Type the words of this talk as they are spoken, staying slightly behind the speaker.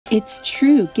It's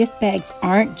true, gift bags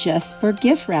aren't just for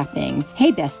gift wrapping.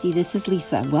 Hey Bestie, this is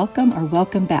Lisa. Welcome or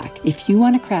welcome back. If you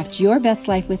want to craft your best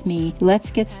life with me,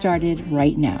 let's get started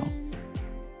right now.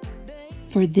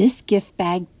 For this gift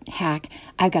bag hack,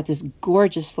 I've got this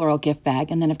gorgeous floral gift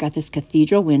bag, and then I've got this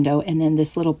cathedral window, and then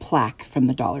this little plaque from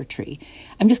the Dollar Tree.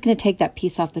 I'm just going to take that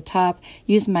piece off the top,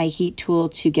 use my heat tool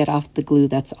to get off the glue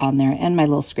that's on there, and my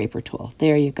little scraper tool.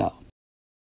 There you go.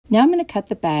 Now I'm going to cut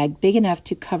the bag big enough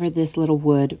to cover this little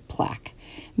wood plaque.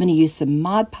 I'm going to use some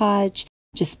Mod Podge,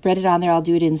 just spread it on there. I'll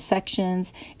do it in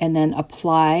sections, and then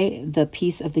apply the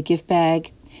piece of the gift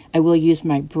bag. I will use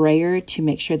my brayer to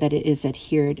make sure that it is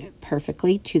adhered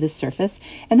perfectly to the surface,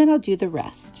 and then I'll do the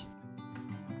rest.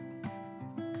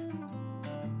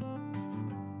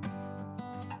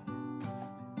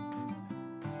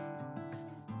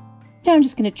 Now I'm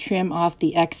just going to trim off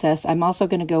the excess. I'm also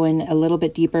going to go in a little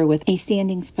bit deeper with a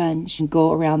sanding sponge and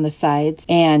go around the sides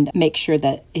and make sure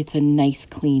that it's a nice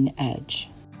clean edge.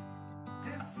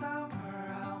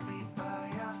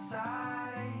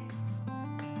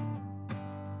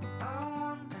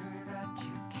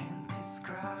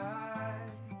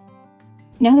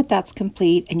 Now that that's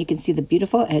complete and you can see the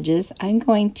beautiful edges, I'm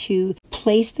going to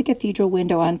place the cathedral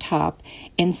window on top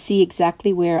and see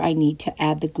exactly where I need to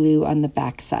add the glue on the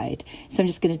back side. So I'm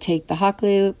just going to take the hot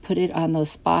glue, put it on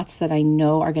those spots that I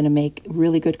know are going to make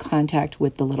really good contact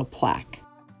with the little plaque.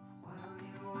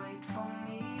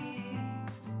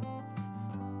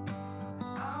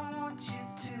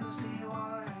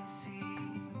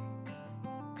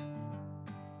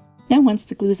 Now once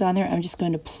the glue's on there, I'm just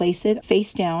going to place it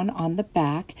face down on the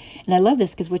back. And I love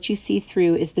this because what you see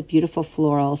through is the beautiful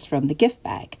florals from the gift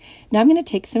bag. Now I'm going to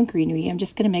take some greenery. I'm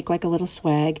just going to make like a little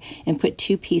swag and put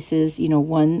two pieces,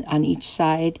 one on each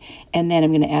side. And then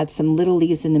I'm going to add some little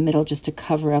leaves in the middle just to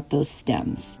cover up those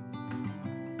stems.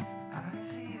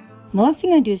 And the last thing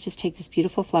I'm going to do is just take this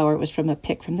beautiful flower. It was from a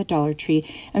pick from the Dollar Tree.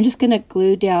 I'm just going to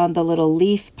glue down the little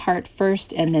leaf part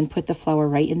first and then put the flower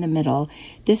right in the middle.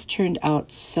 This turned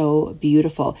out so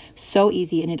beautiful, so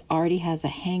easy, and it already has a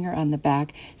hanger on the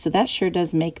back, so that sure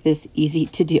does make this easy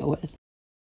to deal with.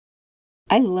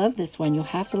 I love this one. You'll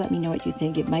have to let me know what you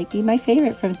think. It might be my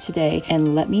favorite from today,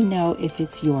 and let me know if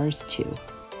it's yours too.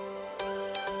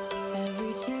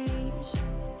 Every change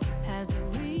has a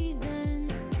reason.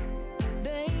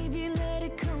 Baby, let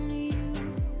it come to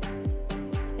you.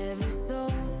 Every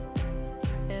soul,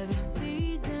 every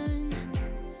season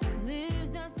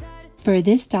lives outside of... For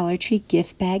this Dollar Tree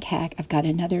gift bag hack, I've got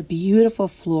another beautiful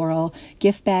floral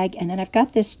gift bag, and then I've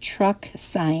got this truck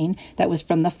sign that was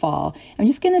from the fall. I'm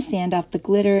just going to sand off the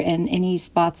glitter and any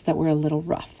spots that were a little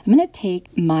rough. I'm going to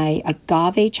take my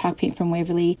agave chalk paint from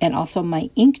Waverly and also my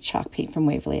ink chalk paint from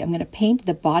Waverly. I'm going to paint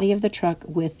the body of the truck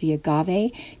with the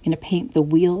agave. I'm going to paint the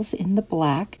wheels in the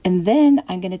black, and then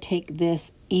I'm going to take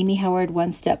this Amy Howard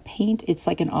One Step paint. It's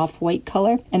like an off-white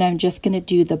color, and I'm just going to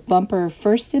do the bumper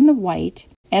first in the white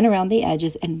and around the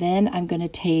edges, and then I'm going to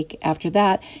take, after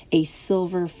that, a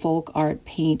silver folk art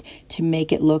paint to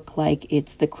make it look like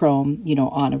it's the chrome,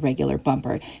 on a regular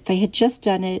bumper. If I had just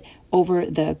done it over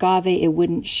the agave, it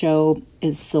wouldn't show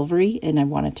as silvery, and I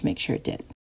wanted to make sure it did.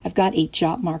 I've got a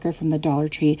jot marker from the Dollar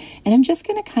Tree, and I'm just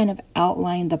going to kind of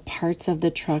outline the parts of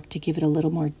the truck to give it a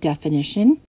little more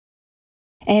definition.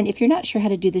 And if you're not sure how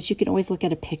to do this, you can always look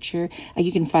at a picture.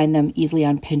 You can find them easily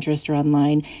on Pinterest or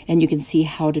online, and you can see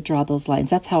how to draw those lines.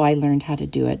 That's how I learned how to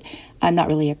do it. I'm not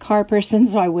really a car person,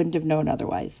 so I wouldn't have known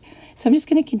otherwise. So I'm just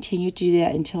going to continue to do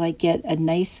that until I get a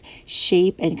nice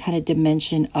shape and kind of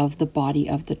dimension of the body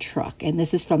of the truck. And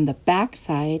this is from the back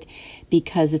side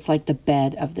because it's like the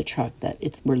bed of the truck that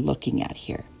we're looking at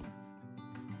here.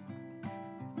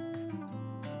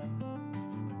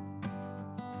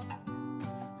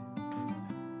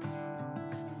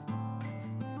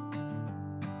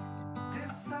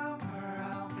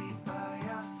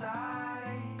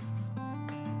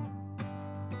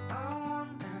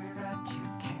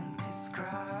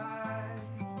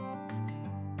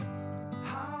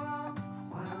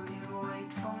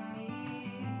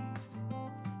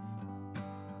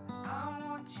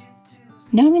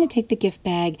 Now I'm going to take the gift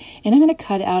bag and I'm going to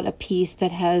cut out a piece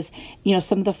that has,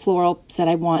 some of the florals that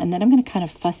I want. And then I'm going to kind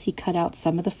of fussy cut out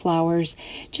some of the flowers,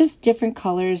 just different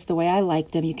colors, the way I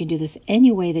like them. You can do this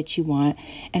any way that you want.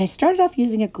 And I started off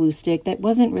using a glue stick. That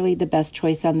wasn't really the best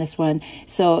choice on this one.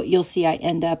 So you'll see I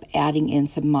end up adding in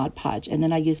some Mod Podge. And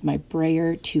then I use my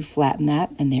brayer to flatten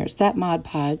that. And there's that Mod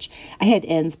Podge. I had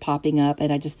ends popping up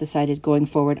and I just decided going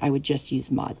forward I would just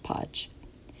use Mod Podge.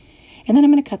 And then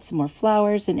I'm going to cut some more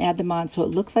flowers and add them on so it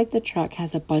looks like the truck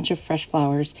has a bunch of fresh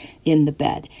flowers in the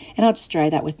bed. And I'll just dry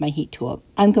that with my heat tool.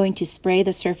 I'm going to spray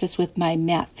the surface with my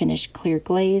matte finish clear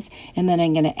glaze, and then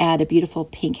I'm going to add a beautiful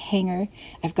pink hanger.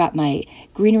 I've got my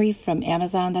greenery from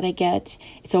Amazon that I get.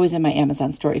 It's always in my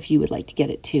Amazon store if you would like to get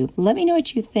it too. Let me know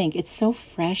what you think. It's so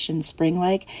fresh and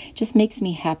spring-like. Just makes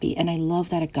me happy, and I love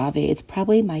that agave. It's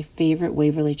probably my favorite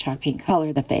Waverly chalk paint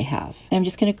color that they have. And I'm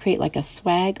just going to create like a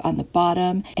swag on the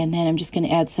bottom, and then I'm just going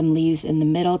to add some leaves in the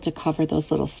middle to cover those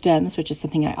little stems, which is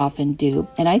something I often do.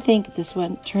 And I think this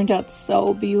one turned out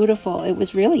so beautiful. It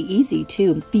was really easy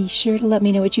too. Be sure to let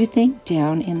me know what you think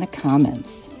down in the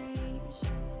comments.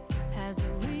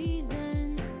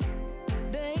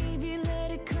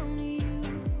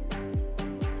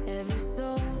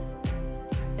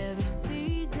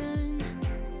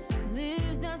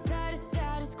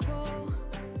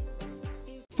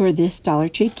 For this Dollar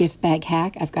Tree gift bag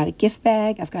hack, I've got a gift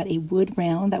bag, I've got a wood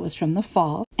round that was from the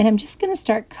fall, and I'm just going to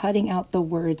start cutting out the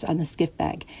words on this gift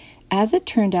bag. As it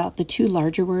turned out, the two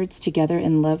larger words, together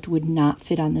and loved, would not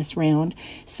fit on this round,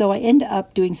 so I end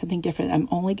up doing something different. I'm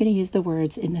only going to use the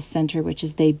words in the center, which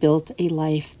is they built a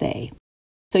life they.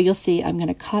 So you'll see I'm going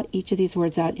to cut each of these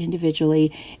words out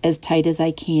individually as tight as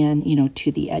I can,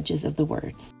 to the edges of the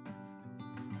words.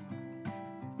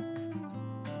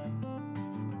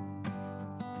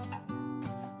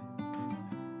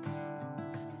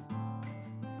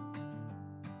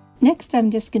 Next, I'm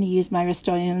just going to use my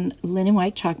Rust-Oleum linen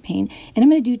white chalk paint, and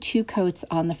I'm going to do 2 coats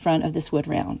on the front of this wood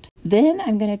round. Then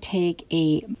I'm going to take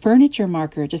a furniture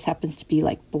marker, it just happens to be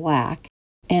like black,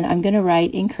 and I'm going to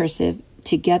write in cursive,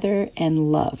 together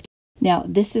and loved. Now,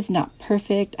 this is not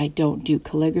perfect. I don't do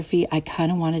calligraphy. I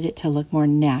kind of wanted it to look more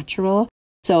natural.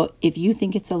 So if you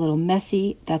think it's a little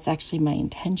messy, that's actually my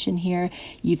intention here.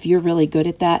 If you're really good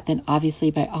at that, then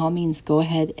obviously by all means go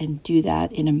ahead and do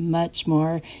that in a much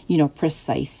more,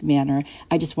 precise manner.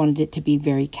 I just wanted it to be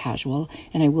very casual,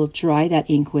 and I will dry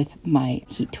that ink with my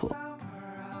heat tool.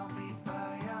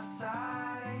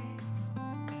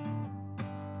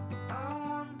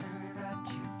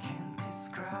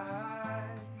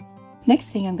 Next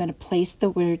thing, I'm going to place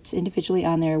the words individually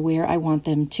on there where I want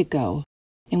them to go.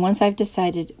 And once I've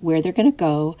decided where they're going to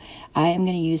go, I am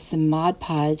going to use some Mod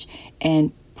Podge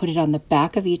and put it on the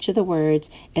back of each of the words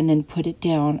and then put it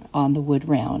down on the wood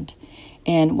round.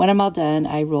 And when I'm all done,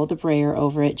 I roll the brayer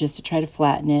over it just to try to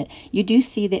flatten it. You do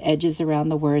see the edges around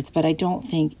the words, but I don't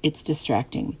think it's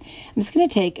distracting. I'm just going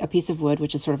to take a piece of wood,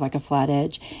 which is sort of like a flat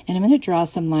edge, and I'm going to draw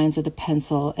some lines with a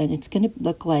pencil, and it's going to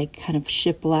look like kind of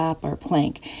shiplap or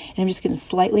plank. And I'm just going to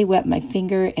slightly wet my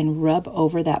finger and rub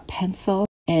over that pencil,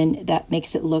 and that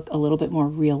makes it look a little bit more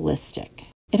realistic.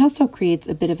 It also creates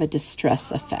a bit of a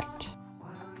distress effect.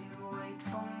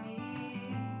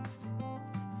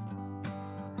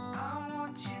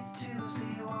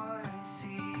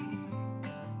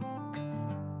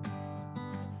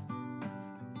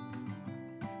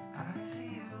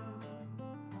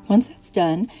 Once that's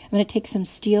done, I'm going to take some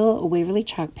steel Waverly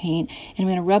chalk paint, and I'm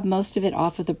going to rub most of it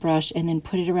off of the brush and then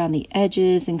put it around the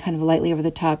edges and kind of lightly over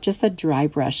the top, just a dry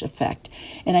brush effect.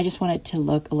 And I just want it to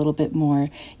look a little bit more,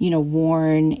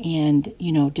 worn and,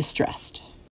 distressed.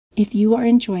 If you are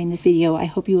enjoying this video, I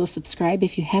hope you will subscribe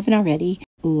if you haven't already,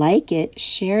 like it,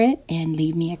 share it, and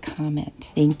leave me a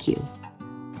comment. Thank you.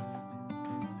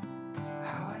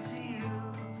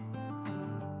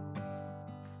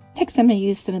 Next, I'm going to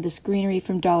use some of this greenery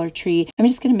from Dollar Tree. I'm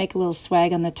just going to make a little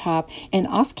swag on the top, and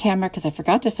off camera, because I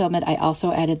forgot to film it, I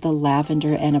also added the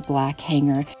lavender and a black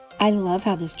hanger. I love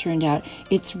how this turned out.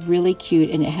 It's really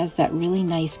cute, and it has that really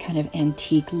nice kind of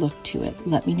antique look to it.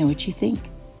 Let me know what you think.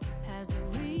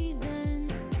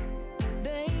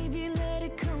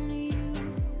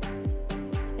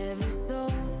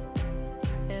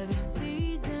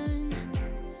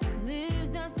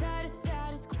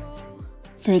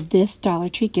 For this Dollar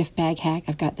Tree gift bag hack,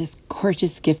 I've got this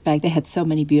gorgeous gift bag. They had so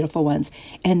many beautiful ones.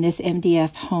 And this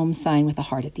MDF home sign with a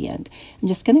heart at the end. I'm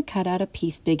just going to cut out a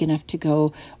piece big enough to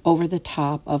go over the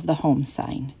top of the home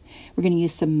sign. We're going to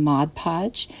use some Mod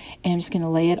Podge, and I'm just going to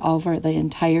lay it over the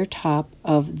entire top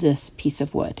of this piece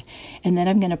of wood. And then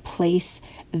I'm going to place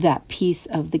that piece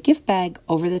of the gift bag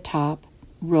over the top,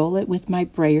 roll it with my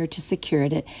brayer to secure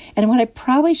it. And what I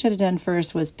probably should have done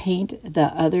first was paint the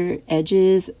other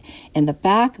edges and the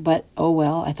back, but oh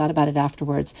well, I thought about it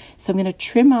afterwards. So I'm going to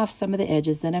trim off some of the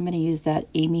edges. Then I'm going to use that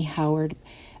Amy Howard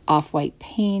off-white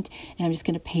paint, and I'm just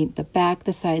going to paint the back,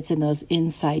 the sides, and those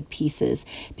inside pieces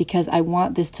because I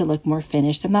want this to look more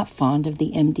finished. I'm not fond of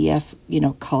the MDF,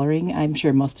 coloring. I'm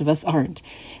sure most of us aren't.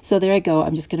 So there I go.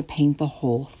 I'm just going to paint the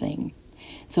whole thing.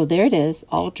 So there it is,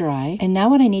 all dry. And now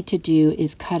what I need to do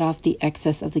is cut off the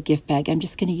excess of the gift bag. I'm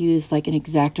just going to use like an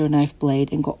X-Acto knife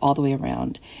blade and go all the way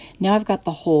around. Now I've got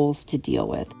the holes to deal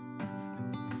with.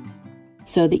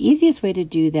 So the easiest way to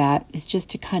do that is just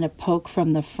to kind of poke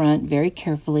from the front very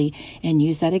carefully and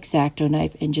use that X-Acto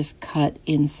knife and just cut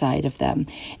inside of them.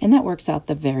 And that works out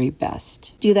the very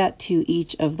best. Do that to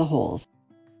each of the holes.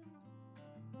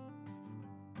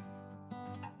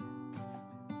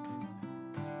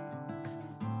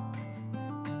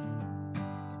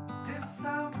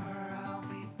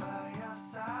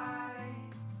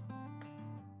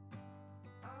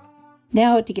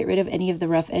 Now to get rid of any of the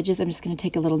rough edges, I'm just going to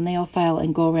take a little nail file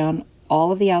and go around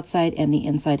all of the outside and the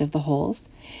inside of the holes.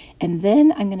 And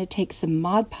then I'm going to take some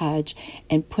Mod Podge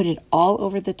and put it all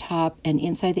over the top and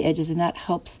inside the edges, and that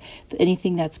helps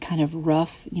anything that's kind of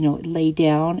rough, you know, lay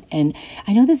down. And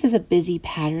I know this is a busy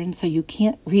pattern, so you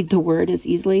can't read the word as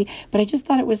easily, but I just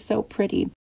thought it was so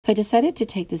pretty. So I decided to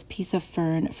take this piece of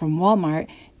fern from Walmart,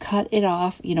 cut it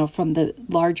off, you know, from the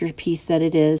larger piece that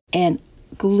it is, and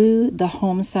glue the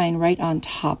home sign right on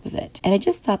top of it. And I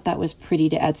just thought that was pretty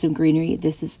to add some greenery.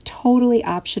 This is totally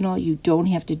optional. You don't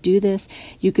have to do this.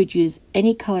 You could use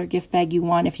any color gift bag you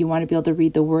want if you want to be able to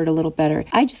read the word a little better.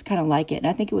 I just kind of like it, and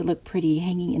I think it would look pretty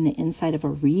hanging in the inside of a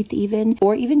wreath even,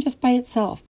 or even just by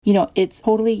itself. You know, it's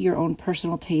totally your own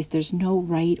personal taste. There's no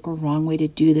right or wrong way to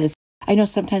do this. I know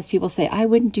sometimes people say, I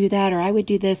wouldn't do that, or I would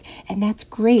do this, and that's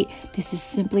great. This is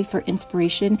simply for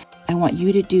inspiration. I want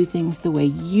you to do things the way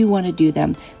you want to do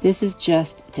them. This is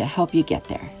just to help you get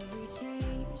there.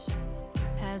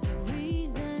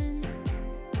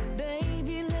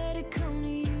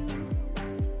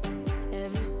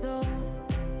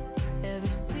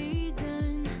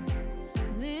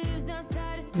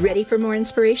 Ready for more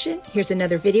inspiration? Here's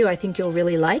another video I think you'll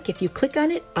really like. If you click on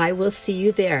it, I will see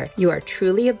you there. You are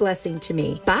truly a blessing to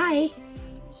me. Bye!